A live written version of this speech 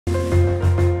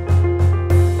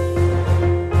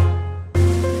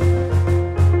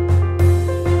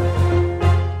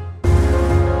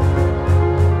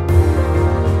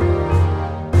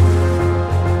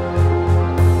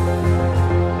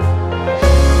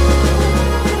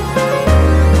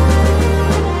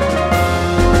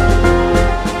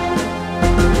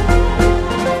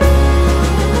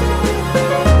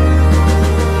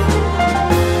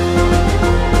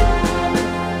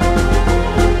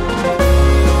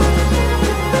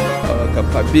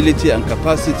ability and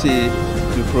capacity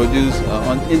to produce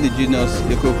on indigenous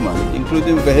equipment,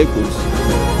 including vehicles.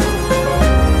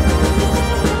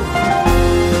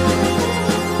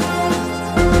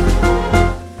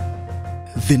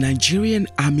 The Nigerian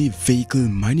Army Vehicle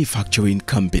Manufacturing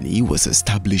Company was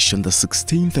established on the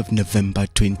 16th of November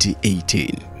 2018.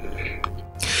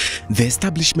 The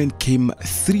establishment came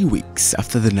 3 weeks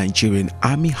after the Nigerian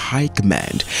Army High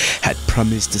Command had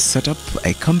promised to set up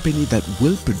a company that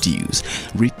will produce,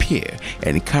 repair,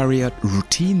 and carry out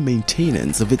routine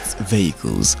maintenance of its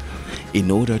vehicles in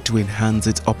order to enhance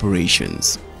its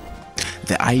operations.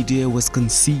 The idea was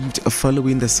conceived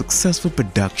following the successful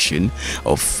production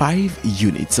of 5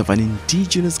 units of an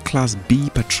indigenous Class B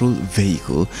patrol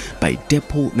vehicle by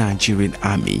Depot Nigerian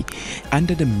Army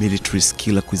under the Military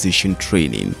Skill Acquisition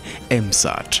Training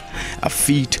 (MSAT), a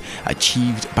feat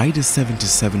achieved by the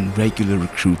 77 regular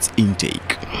recruits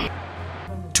intake.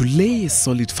 To lay a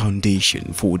solid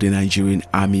foundation for the Nigerian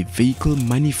Army Vehicle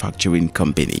Manufacturing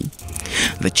Company,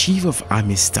 the Chief of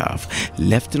Army Staff,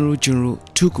 Lieutenant General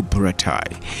Tuku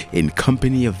Buratai, in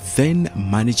company of then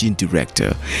Managing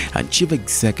Director and Chief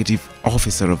Executive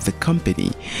Officer of the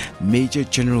company, Major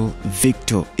General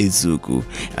Victor Ezugu,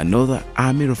 and other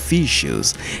Army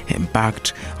officials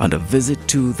embarked on a visit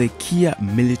to the Kia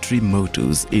Military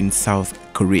Motors in South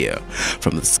Korea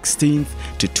from the 16th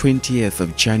to 20th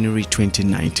of January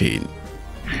 2019,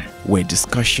 where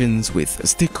discussions with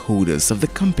stakeholders of the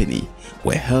company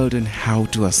were held on how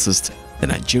to assist the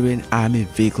Nigerian Army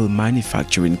Vehicle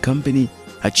Manufacturing Company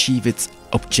achieve its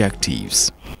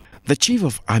objectives. The Chief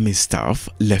of Army Staff,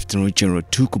 Lieutenant General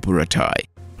Tuku Buratai,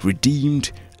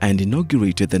 redeemed and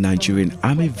inaugurated the Nigerian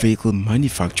Army Vehicle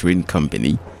Manufacturing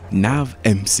Company,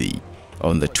 NAVMC,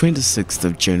 on the 26th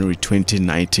of January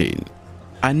 2019,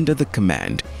 under the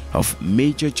command of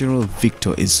Major General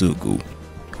Victor Ezugu,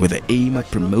 with the aim of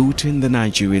promoting the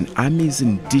Nigerian Army's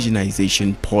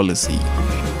indigenization policy.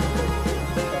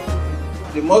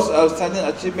 The most outstanding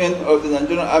achievement of the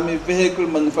Nigerian Army Vehicle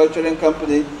Manufacturing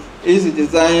Company is the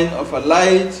design of a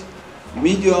light,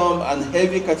 medium, and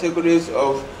heavy categories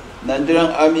of Nigerian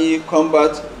Army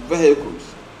combat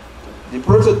vehicles. The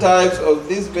prototypes of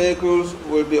these vehicles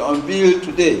will be unveiled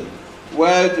today,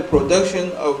 while the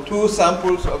production of 2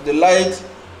 samples of the light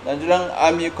Nigerian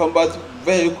Army combat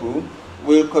vehicle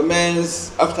will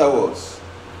commence afterwards.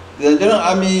 The Nigerian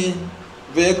Army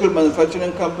Vehicle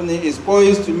Manufacturing Company is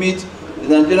poised to meet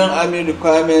the Nigerian Army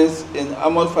requirements in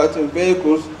armored fighting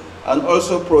vehicles and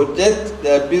also project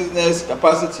their business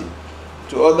capacity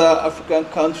to other African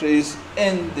countries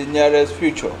in the nearest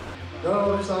future.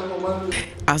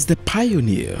 As the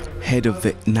pioneer head of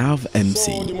the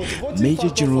NAVMC, Major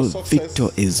General Victor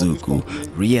Ezugu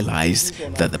realized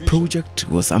that the project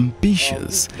was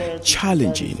ambitious,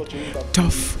 challenging,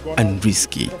 tough and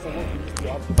risky.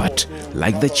 But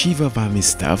like the Chief of Army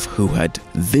Staff, who had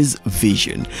this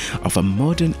vision of a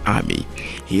modern army,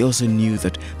 he also knew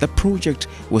that the project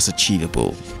was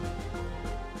achievable.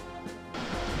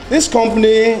 This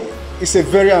company is a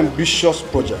very ambitious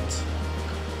project,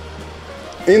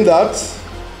 in that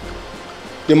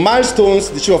the milestones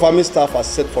the Chief of Army Staff has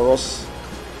set for us,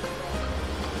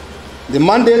 the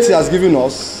mandate he has given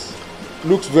us,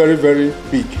 looks very, very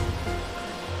big.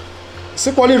 It's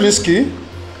equally risky,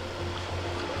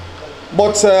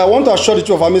 but I want to assure the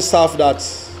Chief of Army Staff that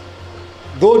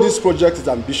though this project is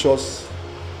ambitious,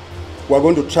 we are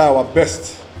going to try our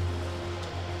best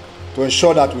to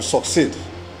ensure that we succeed,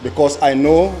 because I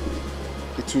know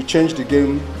it will change the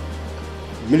game,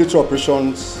 military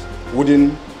operations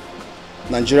within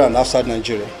Nigeria and outside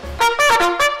Nigeria.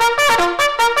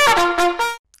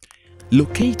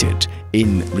 Located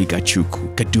in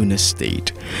Rigachuku, Kaduna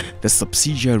State, the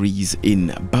subsidiaries in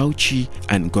Bauchi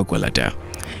and Gwagwalada,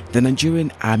 the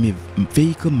Nigerian Army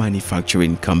Vehicle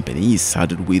Manufacturing Company is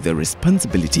saddled with the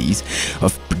responsibilities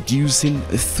of producing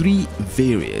 3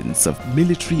 variants of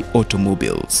military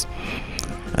automobiles.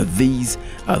 These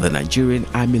are the Nigerian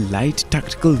Army Light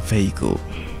Tactical Vehicle,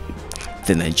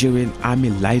 the Nigerian Army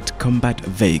Light Combat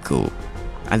Vehicle,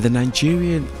 and the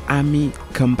Nigerian Army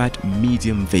Combat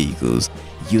Medium Vehicles,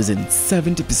 using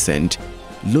 70%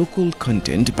 local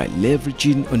content by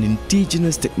leveraging on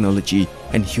indigenous technology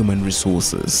and human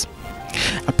resources.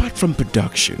 Apart from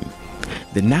production,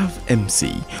 the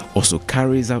NAVMC also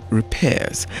carries out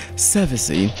repairs,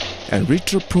 servicing, and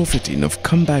retro-profiting of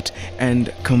combat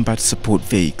and combat support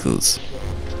vehicles.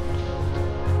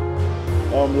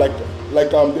 Like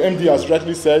the MD has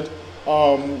rightly said, we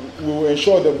will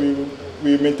ensure that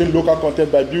we maintain local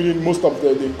content by building most of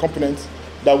the components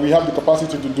that we have the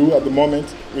capacity to do at the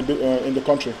moment in the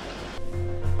country.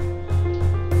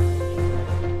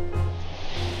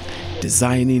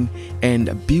 designing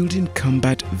and building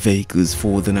combat vehicles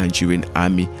for the Nigerian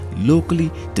Army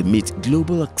locally to meet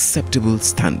global acceptable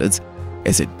standards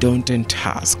is a daunting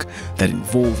task that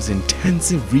involves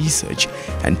intensive research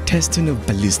and testing of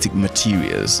ballistic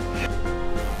materials.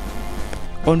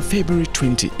 On February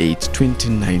 28,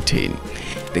 2019,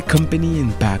 the company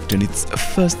embarked on its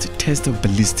first test of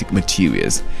ballistic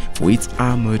materials for its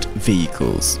armored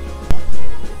vehicles.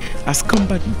 As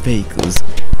combat vehicles,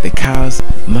 the cars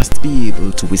must be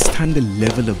able to withstand the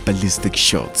level of ballistic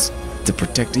shots to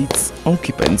protect its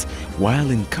occupants while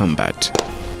in combat.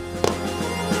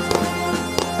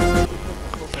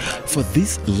 For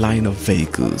this line of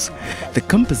vehicles, the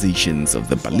compositions of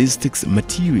the ballistics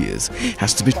materials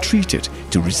has to be treated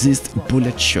to resist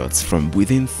bullet shots from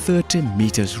within 30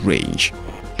 meters range.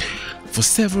 For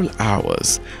several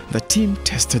hours, the team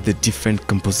tested the different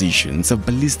compositions of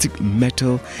ballistic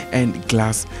metal and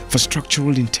glass for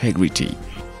structural integrity.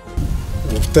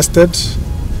 We've tested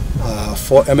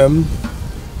 4 mm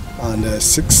and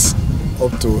 6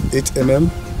 up to 8 mm,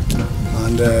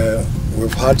 and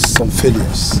we've had some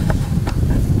failures.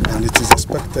 And it is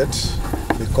expected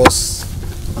because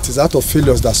it is out of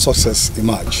failures that success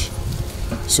emerge.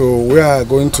 So we are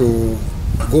going to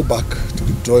go back to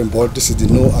the drawing board. This is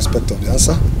the no aspect of the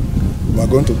answer. We are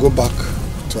going to go back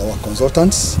to our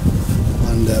consultants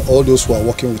and all those who are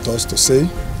working with us to say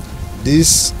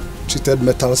these treated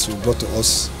metals we brought to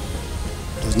us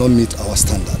does not meet our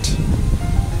standard.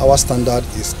 Our standard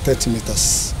is 30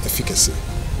 meters efficacy.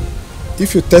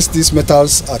 If you test these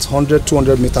metals at 100,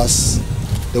 200 meters,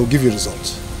 they will give you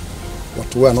results.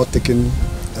 But we are not taking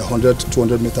 100,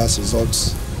 200 meters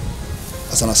results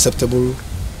as an acceptable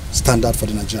standard for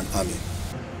the Nigerian Army.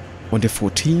 On the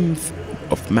 14th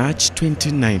of March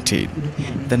 2019,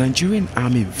 the Nigerian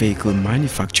Army Vehicle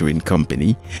Manufacturing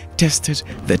Company tested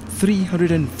the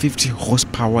 350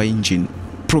 horsepower engine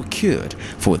procured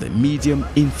for the medium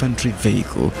infantry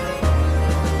vehicle.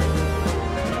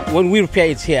 When we repair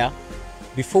it here,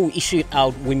 before we issue it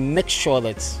out, we make sure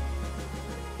that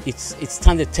it's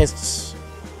standard tests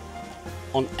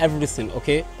on everything,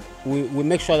 okay? We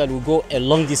make sure that we go a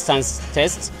long distance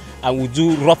test and we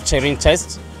do rough terrain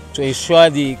tests to ensure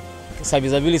the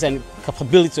serviceability and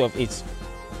capability of it.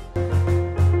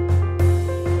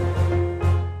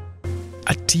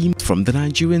 A team from the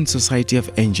Nigerian Society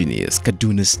of Engineers,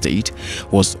 Kaduna State,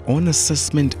 was on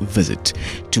assessment visit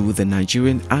to the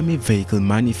Nigerian Army Vehicle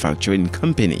Manufacturing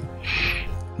Company.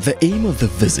 The aim of the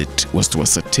visit was to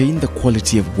ascertain the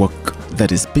quality of work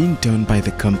that is being done by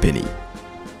the company,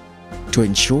 to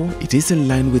ensure it is in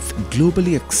line with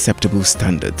globally acceptable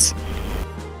standards.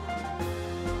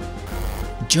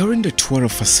 During the tour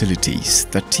of facilities,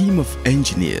 the team of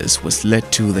engineers was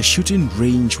led to the shooting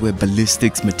range where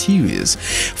ballistics materials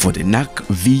for the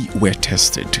NAC-V were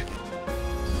tested.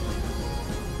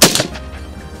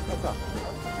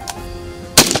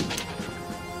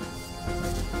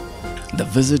 The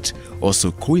visit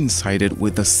also coincided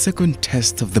with the second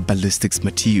test of the ballistics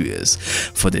materials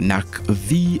for the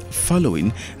NAC-V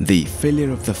following the failure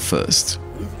of the first.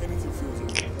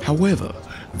 However,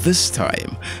 this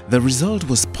time the result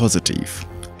was positive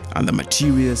and the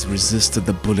materials resisted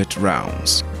the bullet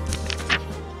rounds.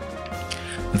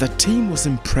 The team was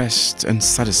impressed and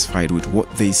satisfied with what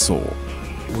they saw.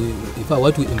 In fact,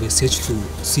 what we envisage to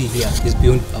see here is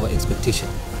beyond our expectation.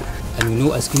 And we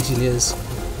know as engineers,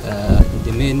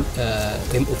 the main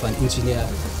aim of an engineer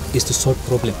is to solve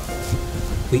problems.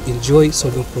 We enjoy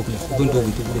solving problems, even though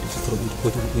we don't get the problem,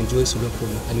 but we enjoy solving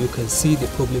problems, and we can see the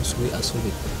problems we are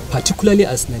solving. Particularly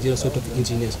as Nigerian sort of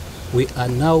engineers, we are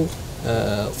now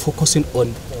focusing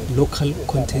on local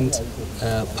content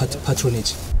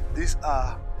patronage. These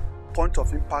are point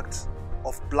of impact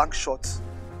of blank shot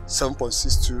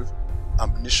 7.62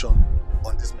 ammunition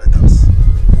on these metals,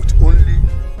 with only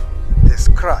a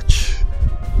scratch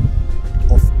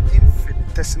of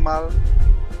infinitesimal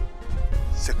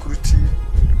security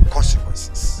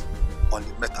consequences on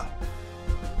the metal.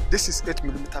 This is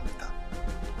 8mm metal.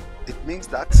 It means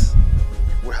that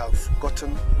we have gotten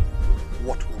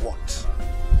what we want.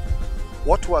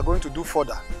 What we are going to do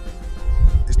further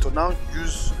is to now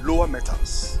use lower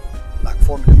metals like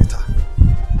 4mm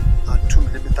and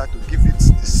 2mm to give it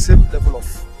the same level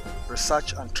of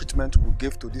research and treatment we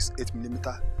gave to this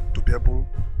 8mm to be able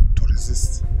to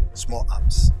resist small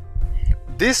arms.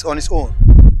 This on its own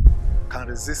can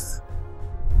resist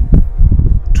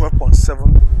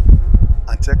 12.7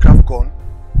 anti-aircraft gun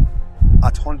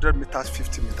at 100 meters,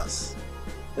 50 meters.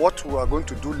 What we are going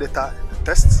to do later in the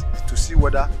test is to see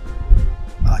whether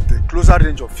at a closer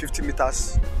range of 50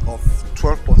 meters of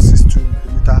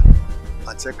 12.62mm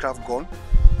anti-aircraft gun,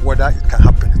 whether it can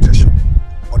have penetration.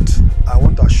 But I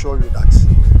want to assure you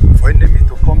that for enemy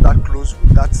to come that close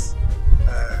with that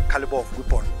caliber of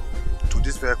weapon to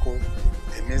this vehicle,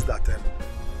 it means that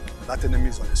that enemy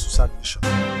is on a suicide mission.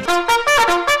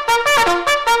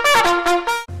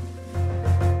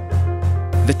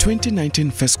 The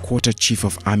 2019 First Quarter Chief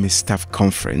of Army Staff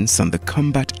Conference on the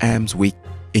Combat Arms Week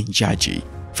in Jaji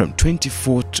from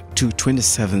 24th to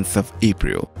 27th of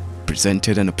April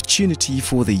presented an opportunity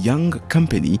for the young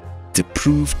company to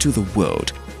prove to the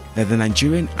world that the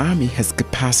Nigerian Army has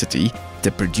capacity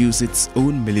to produce its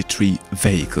own military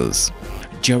vehicles.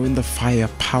 During the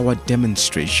firepower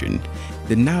demonstration,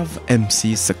 the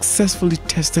NAV-MC successfully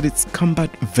tested its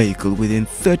combat vehicle within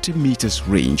 30 meters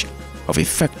range of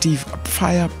effective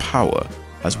firepower,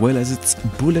 as well as its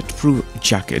bulletproof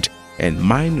jacket and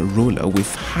mine roller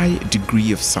with high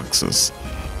degree of success.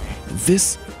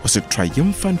 This was a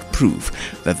triumphant proof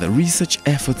that the research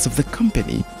efforts of the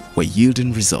company were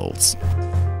yielding results.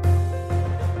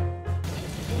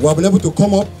 We have been able to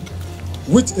come up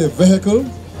with a vehicle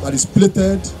that is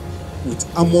plated with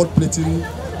armored plating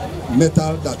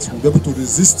metal that will be able to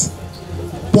resist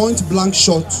point-blank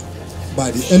shot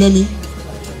by the enemy,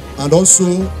 and also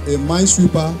a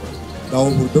minesweeper that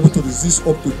will be able to resist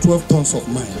up to 12 tons of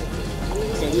mine.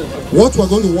 What we're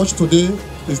going to watch today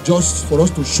is just for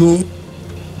us to show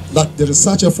that the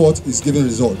research effort is giving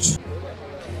results.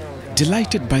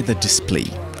 Delighted by the display,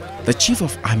 the Chief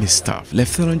of Army Staff,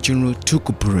 Lieutenant General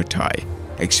Tuku Buratai,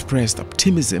 expressed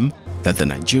optimism that the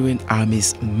Nigerian Army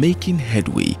is making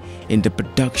headway in the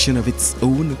production of its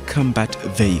own combat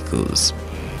vehicles.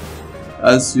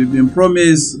 As you've been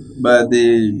promised by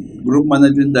the Group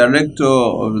Managing Director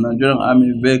of the Nigerian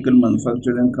Army Vehicle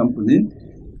Manufacturing Company,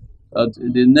 that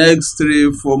in the next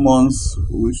 3-4 months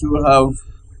we should have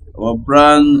our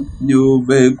brand new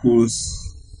vehicles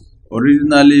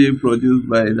originally produced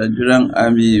by the Nigerian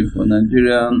Army for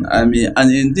Nigerian Army,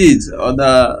 and indeed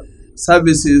other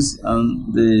services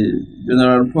and the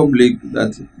general public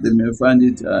that they may find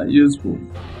it useful.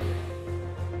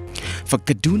 For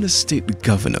Kaduna State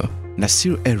Governor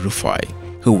Nasir El-Rufai,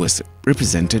 who was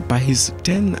represented by his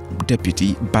 10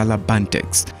 deputy Bala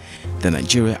Bantex, the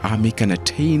Nigerian Army can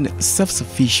attain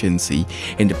self-sufficiency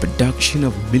in the production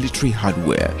of military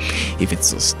hardware if it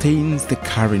sustains the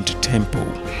current tempo.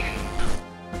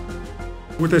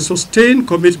 With a sustained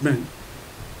commitment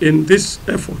in this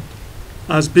effort,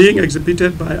 as being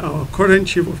exhibited by our current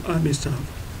Chief of Army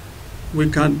Staff, we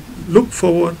can look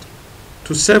forward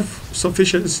to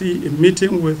self-sufficiency in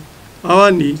meeting with our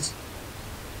needs,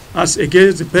 as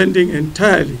against depending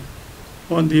entirely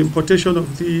on the importation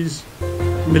of these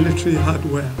military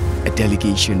hardware. A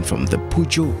delegation from the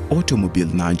Pujo Automobile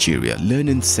Nigeria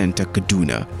Learning Center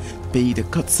Kaduna paid a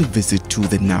courtesy visit to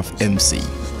the NAV-MC.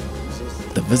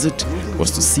 The visit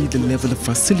was to see the level of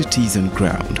facilities on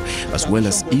ground, as well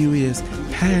as areas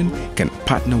PAN can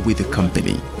partner with the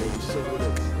company.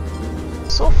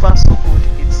 So far so good.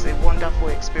 It's a wonderful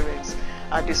experience.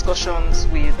 Our discussions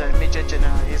with Major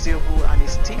General Eziobu and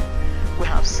his team, we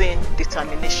have seen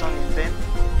determination in them,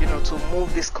 to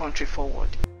move this country forward.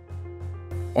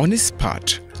 On his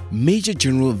part, Major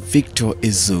General Victor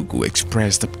Ezogu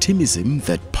expressed optimism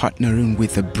that partnering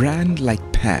with a brand like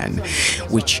PAN,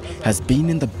 which has been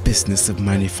in the business of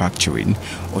manufacturing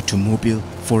automobile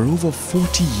for over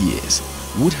 40 years,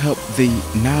 would help the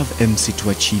NAV-MC to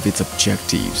achieve its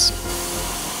objectives.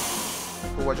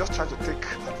 We were just trying to take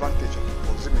advantage of the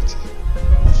proximity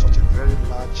of such a very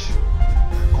large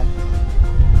company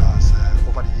that has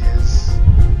over the years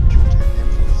built a name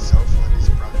for itself and its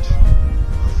brand,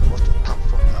 for us to tap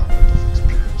from their wealth of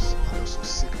experience and also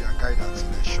seek their guidance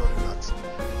in ensuring that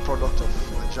the product of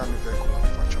Nigerian Vehicle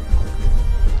Manufacturing Company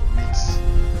meets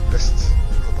best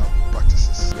global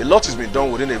practices. A lot has been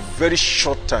done within a very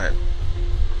short time,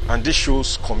 and this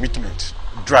shows commitment,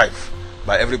 drive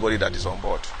by everybody that is on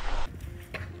board.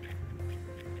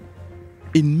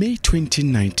 In May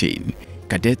 2019,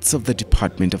 cadets of the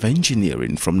Department of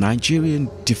Engineering from Nigerian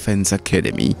Defense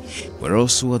Academy were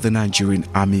also at the Nigerian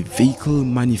Army Vehicle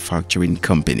Manufacturing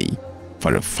Company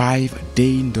for a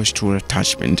 5-day industrial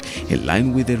attachment in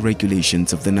line with the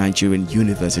regulations of the Nigerian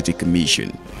University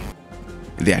Commission.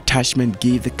 The attachment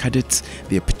gave the cadets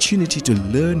the opportunity to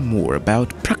learn more about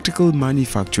practical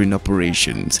manufacturing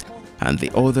operations and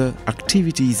the other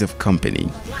activities of company.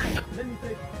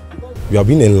 We have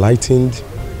been enlightened,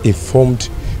 informed,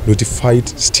 notified,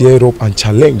 stirred up and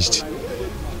challenged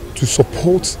to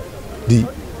support the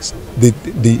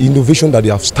innovation that they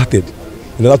have started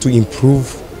in order to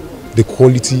improve the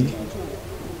quality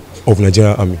of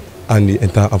Nigerian Army and the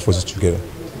entire armed forces together.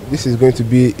 This is going to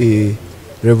be a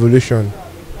revolution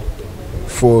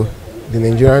for the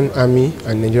Nigerian Army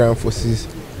and Nigerian forces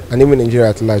and even Nigeria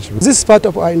at large. This is part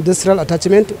of our industrial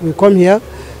attachment. We come here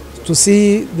to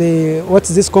see what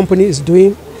this company is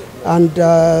doing and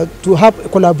to have a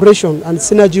collaboration and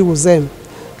synergy with them,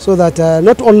 so that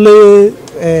not only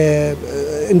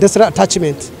industrial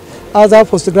attachment, other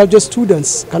postgraduate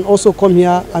students can also come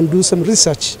here and do some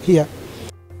research here.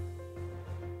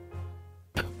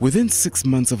 Within 6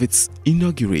 months of its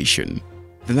inauguration,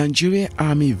 the Nigerian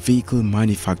Army Vehicle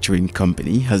Manufacturing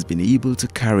Company has been able to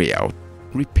carry out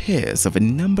repairs of a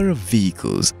number of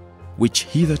vehicles which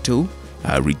hitherto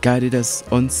are regarded as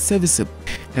unserviceable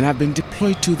and have been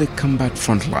deployed to the combat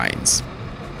front lines.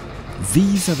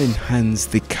 These have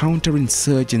enhanced the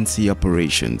counterinsurgency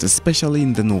operations, especially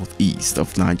in the northeast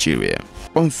of Nigeria.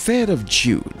 On 3rd of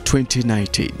June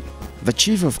 2019, the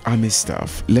Chief of Army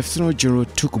Staff, Lieutenant General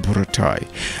Tukuburatai,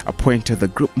 appointed the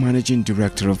Group Managing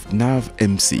Director of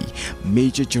NAV-MC,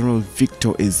 Major General Victor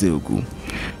Ezeogu,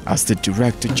 as the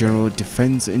Director General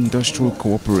Defense Industrial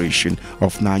Cooperation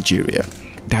of Nigeria,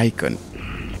 DICON.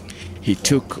 He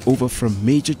took over from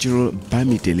Major General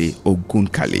Bamidele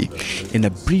Ogunkale in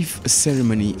a brief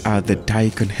ceremony at the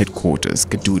DICON headquarters,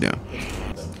 Kaduna.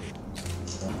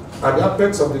 At the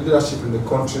apex of the leadership in the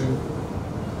country,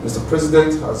 Mr.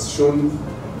 President has shown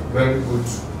very good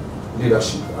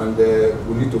leadership, and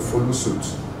we need to follow suit.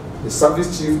 The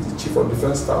Service Chief, the Chief of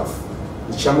Defense Staff,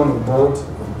 the Chairman of Board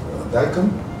of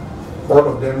DICON, all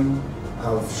of them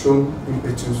have shown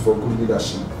impetus for good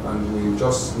leadership, and we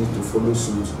just need to follow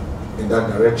suit in that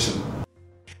direction.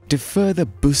 To further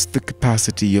boost the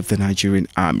capacity of the Nigerian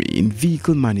Army in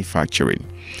vehicle manufacturing,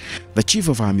 the Chief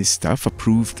of Army Staff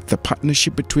approved the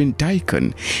partnership between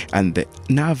DICON and the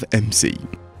NAV-MC.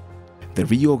 The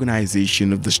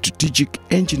reorganization of the strategic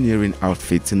engineering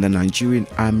outfits in the Nigerian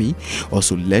Army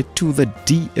also led to the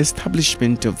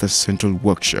de-establishment of the Central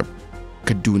Workshop,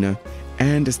 Kaduna,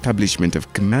 and establishment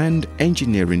of Command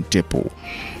Engineering Depot.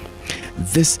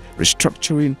 This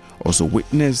restructuring also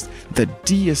witnessed the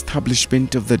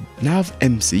de-establishment of the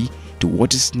NAV-MC to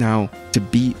what is now to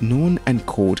be known and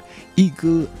called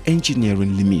Eagle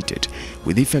Engineering Limited,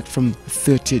 with effect from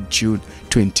 30th June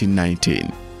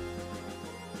 2019.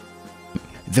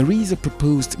 There is a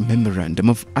proposed memorandum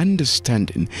of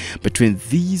understanding between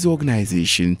these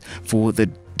organizations for the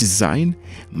design,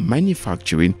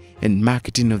 manufacturing, and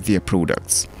marketing of their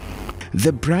products.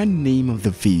 The brand name of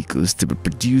the vehicles to be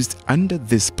produced under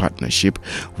this partnership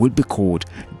will be called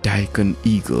DICON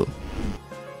Eagle.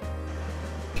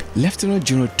 Lieutenant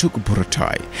General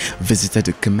Tukuburatai visited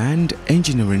the Command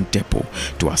Engineering Depot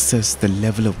to assess the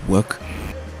level of work.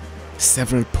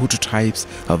 Several prototypes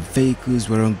of vehicles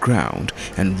were on ground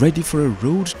and ready for a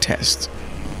road test.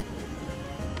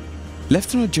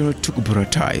 Lieutenant General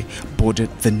Tukuburatai boarded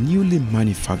the newly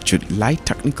manufactured light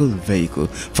technical vehicle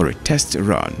for a test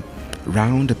run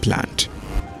round the plant.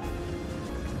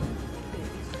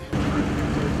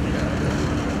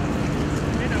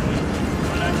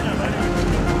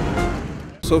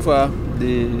 So far,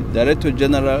 the Director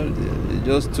General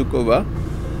just took over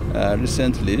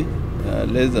recently,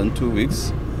 less than 2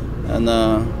 weeks, and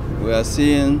we are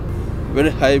seeing very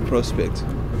high prospect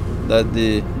that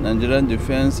the Nigerian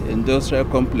Defense Industrial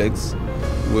Complex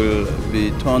will be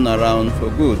turned around for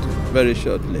good very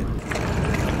shortly.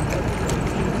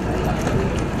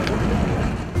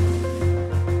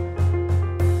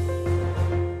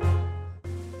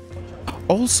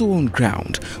 Also on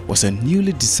ground was a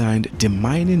newly designed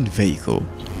demining vehicle.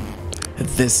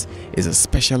 This is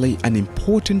especially an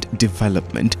important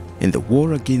development in the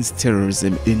war against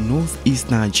terrorism in northeast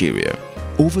Nigeria.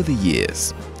 Over the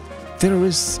years,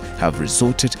 terrorists have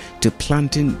resorted to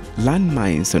planting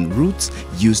landmines on routes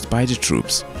used by the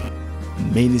troops.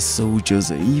 Many soldiers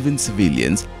and even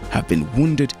civilians have been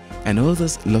wounded, and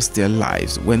others lost their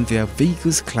lives when their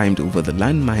vehicles climbed over the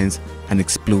landmines and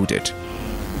exploded.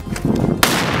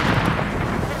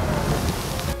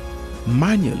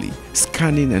 Manually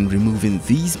scanning and removing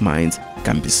these mines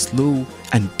can be slow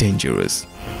and dangerous.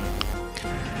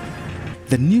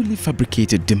 The newly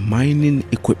fabricated demining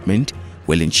equipment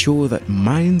will ensure that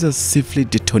mines are safely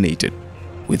detonated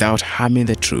without harming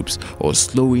the troops or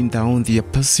slowing down the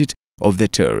pursuit of the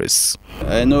terrorists.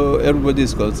 I know everybody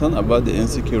is concerned about the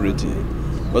insecurity,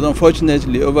 but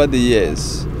unfortunately over the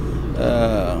years,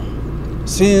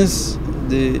 since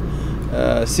the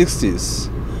 60s,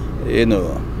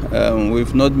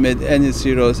 we've not made any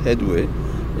serious headway,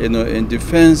 in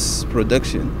defense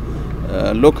production,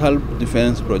 local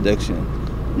defense production.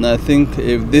 And I think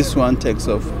if this one takes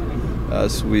off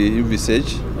as we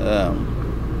envisage,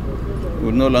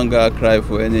 we'll no longer cry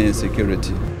for any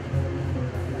insecurity.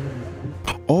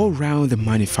 all round the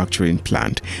manufacturing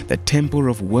plant, the tempo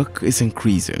of work is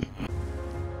increasing.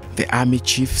 The Army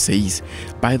Chief says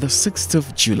by the 6th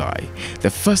of July, the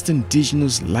first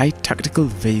indigenous light tactical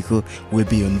vehicle will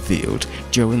be unveiled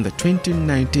during the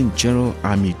 2019 General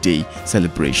Army Day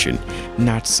celebration,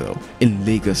 NATSEL, in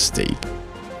Lagos State.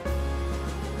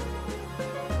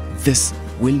 This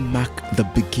will mark the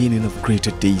beginning of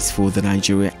greater days for the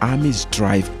Nigerian Army's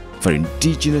drive for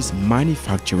indigenous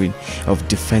manufacturing of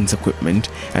defense equipment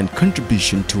and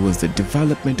contribution towards the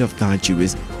development of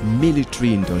Nigeria's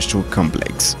military-industrial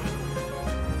complex.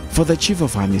 For the Chief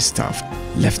of Army Staff,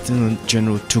 Lieutenant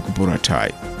General Tukur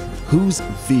Buratai, whose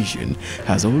vision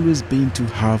has always been to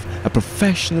have a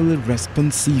professionally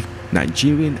responsive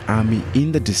Nigerian Army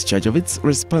in the discharge of its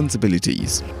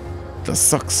responsibilities, the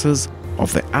success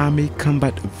of the Army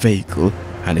Combat Vehicle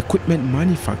and Equipment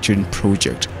Manufacturing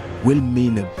Project will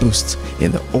mean a boost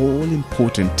in the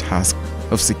all-important task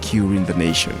of securing the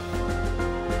nation.